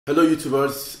Hello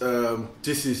YouTubers,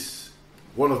 this is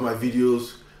one of my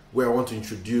videos where I want to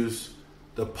introduce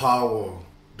the Powerwall,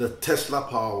 the Tesla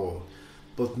Powerwall,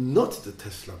 but not the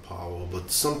Tesla Powerwall,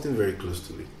 but something very close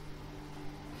to it.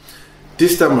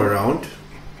 This time around,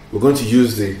 we're going to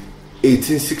use the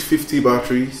 18650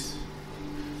 batteries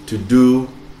to do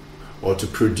or to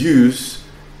produce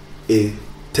a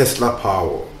Tesla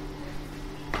Powerwall.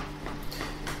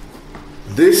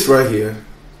 This right here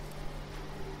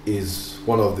is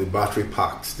one of the battery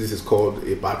packs. This is called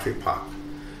a battery pack.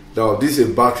 Now this is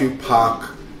a battery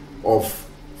pack of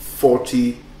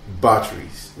 40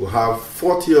 batteries. We'll have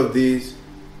 40 of these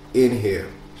in here,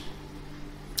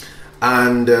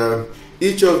 and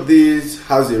each of these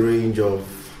has a range of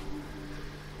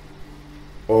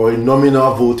or a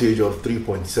nominal voltage of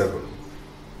 3.7.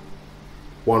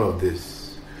 one of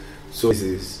this. So this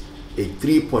is a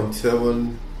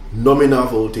 3.7 nominal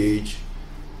voltage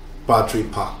battery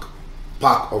pack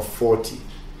of 40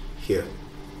 here.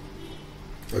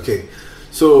 Okay,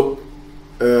 so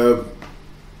I'll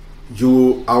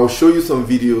show you some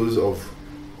videos of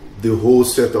the whole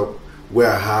setup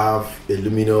where I have a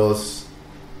luminous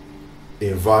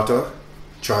inverter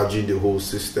charging the whole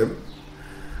system,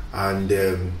 and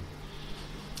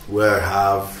where I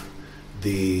have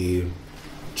the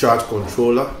charge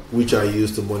controller which I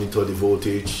use to monitor the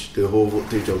voltage, the whole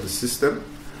voltage of the system,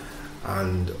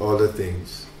 and other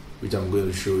things which I'm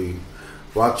going to show you.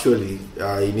 But actually,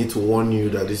 I need to warn you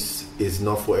that this is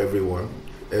not for everyone.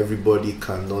 Everybody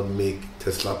cannot make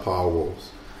Tesla Powerwalls.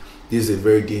 This is a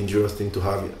very dangerous thing to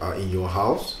have in your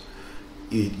house.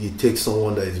 It takes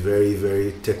someone that is very,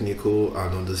 very technical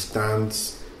and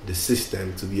understands the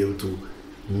system to be able to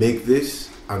make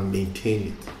this and maintain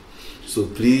it. So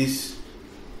please,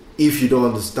 if you don't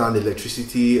understand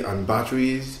electricity and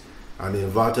batteries and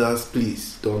inverters,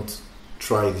 please don't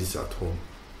try this at home.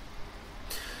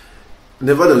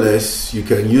 Nevertheless, you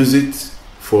can use it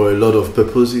for a lot of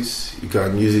purposes. You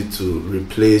can use it to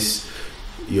replace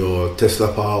your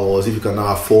Tesla Powerwalls. If you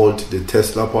cannot afford the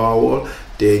Tesla Powerwall,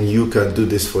 then you can do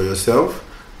this for yourself,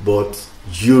 but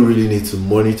you really need to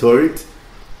monitor it.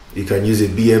 You can use a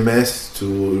BMS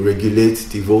to regulate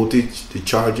the voltage, the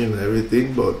charging and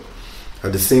everything, but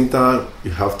at the same time, you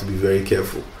have to be very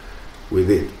careful with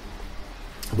it.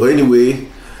 But anyway,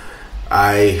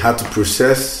 I had to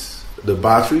process the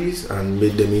batteries and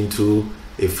made them into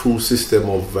a full system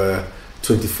of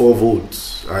 24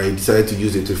 volts. I decided to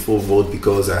use a 24 volt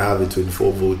because I have a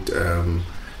 24 volt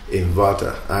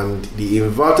inverter, and the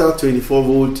inverter 24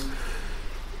 volt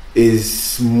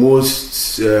is most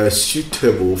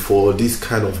suitable for this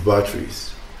kind of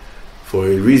batteries for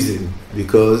a reason,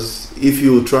 because if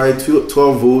you try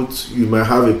 12 volts, you might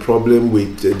have a problem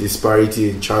with disparity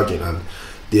in charging, and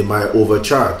they might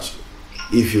overcharge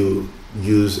if you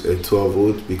use a 12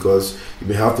 volt, because you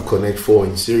may have to connect 4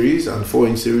 in series, and 4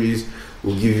 in series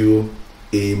will give you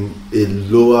a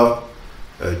lower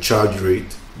charge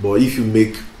rate. But if you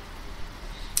make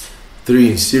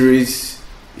 3 in series,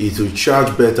 it will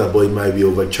charge better, but it might be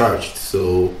overcharged.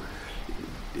 So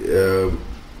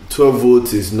 12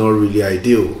 volts is not really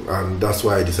ideal, and that's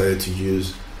why I decided to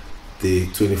use the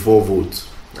 24 volts.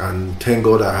 And thank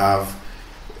God I have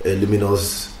a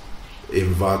luminous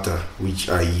inverter which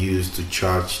I use to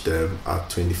charge them at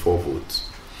 24 volts,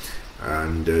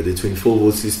 and the 24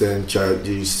 volt system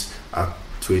charges at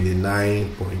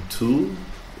 29.2.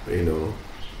 you know,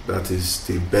 that is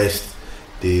the best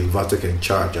the inverter can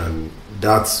charge, and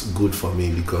that's good for me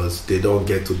because they don't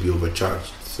get to be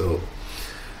overcharged. So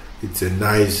it's a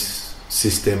nice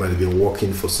system, and it's been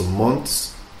working for some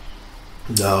months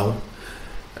now,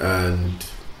 and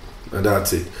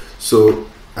that's it. So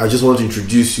I just want to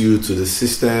introduce you to the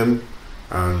system,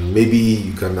 and maybe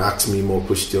you can ask me more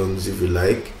questions if you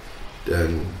like,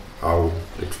 then I'll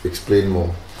explain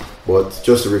more. But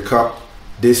just to recap,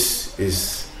 this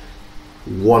is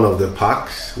one of the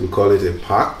packs. We call it a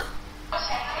pack,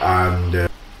 and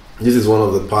this is one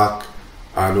of the pack,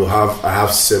 and I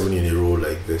have 7 in a row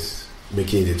like this,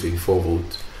 making it a 24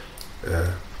 volt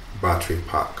battery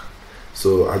pack.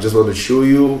 So I just want to show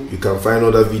you. You can find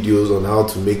other videos on how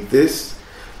to make this.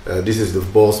 This is the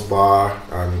bus bar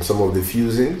and some of the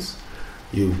fusings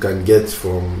you can get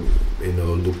from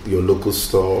your local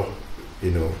store.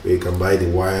 You can buy the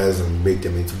wires and make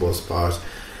them into bus bars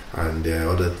and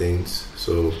other things.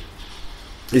 So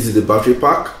this is the battery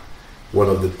pack, one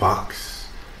of the packs,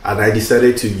 and I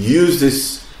decided to use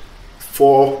this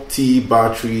 40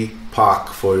 battery pack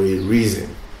for a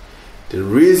reason. The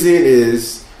reason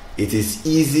is it is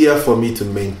easier for me to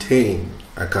maintain.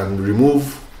 I can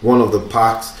remove one of the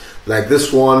packs, like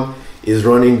this one is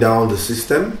running down the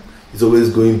system. it's always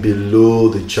going below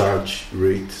the charge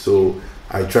rate. So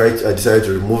I decided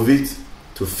to remove it,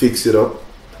 to fix it up,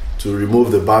 to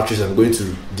remove the batteries. I'm going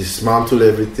to dismantle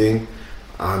everything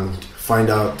and find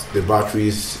out the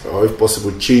batteries, or if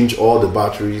possible change all the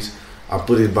batteries and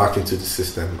put it back into the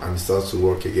system, and it starts to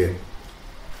work again.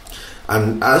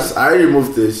 And as I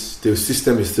remove this, the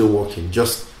system is still working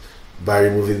just by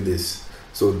removing this.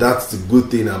 So that's the good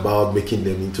thing about making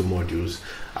them into modules.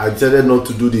 I decided not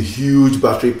to do the huge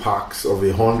battery packs of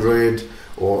 100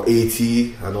 or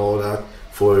 80 and all that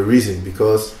for a reason,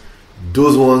 because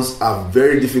those ones are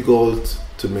very difficult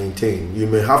to maintain. You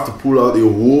may have to pull out a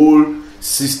whole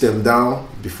system down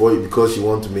because you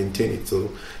want to maintain it.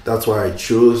 So that's why I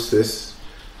chose this,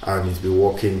 and it's been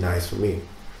working nice for me.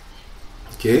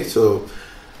 Okay, so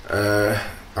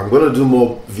I'm gonna do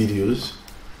more videos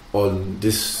on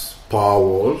this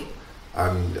Powerwall,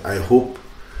 and I hope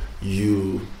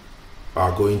you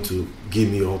are going to give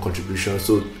me your contribution.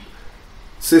 So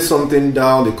say something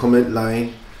down the comment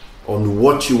line on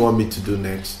what you want me to do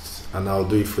next, and I'll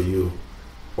do it for you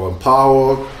on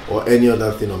Powerwall or any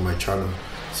other thing on my channel.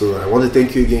 So I want to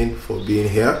thank you again for being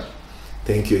here.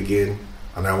 Thank you again,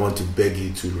 and I want to beg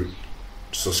you to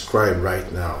subscribe right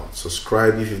now.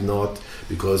 Subscribe if you've not,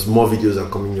 because more videos are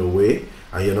coming your way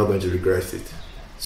and you're not going to regret it.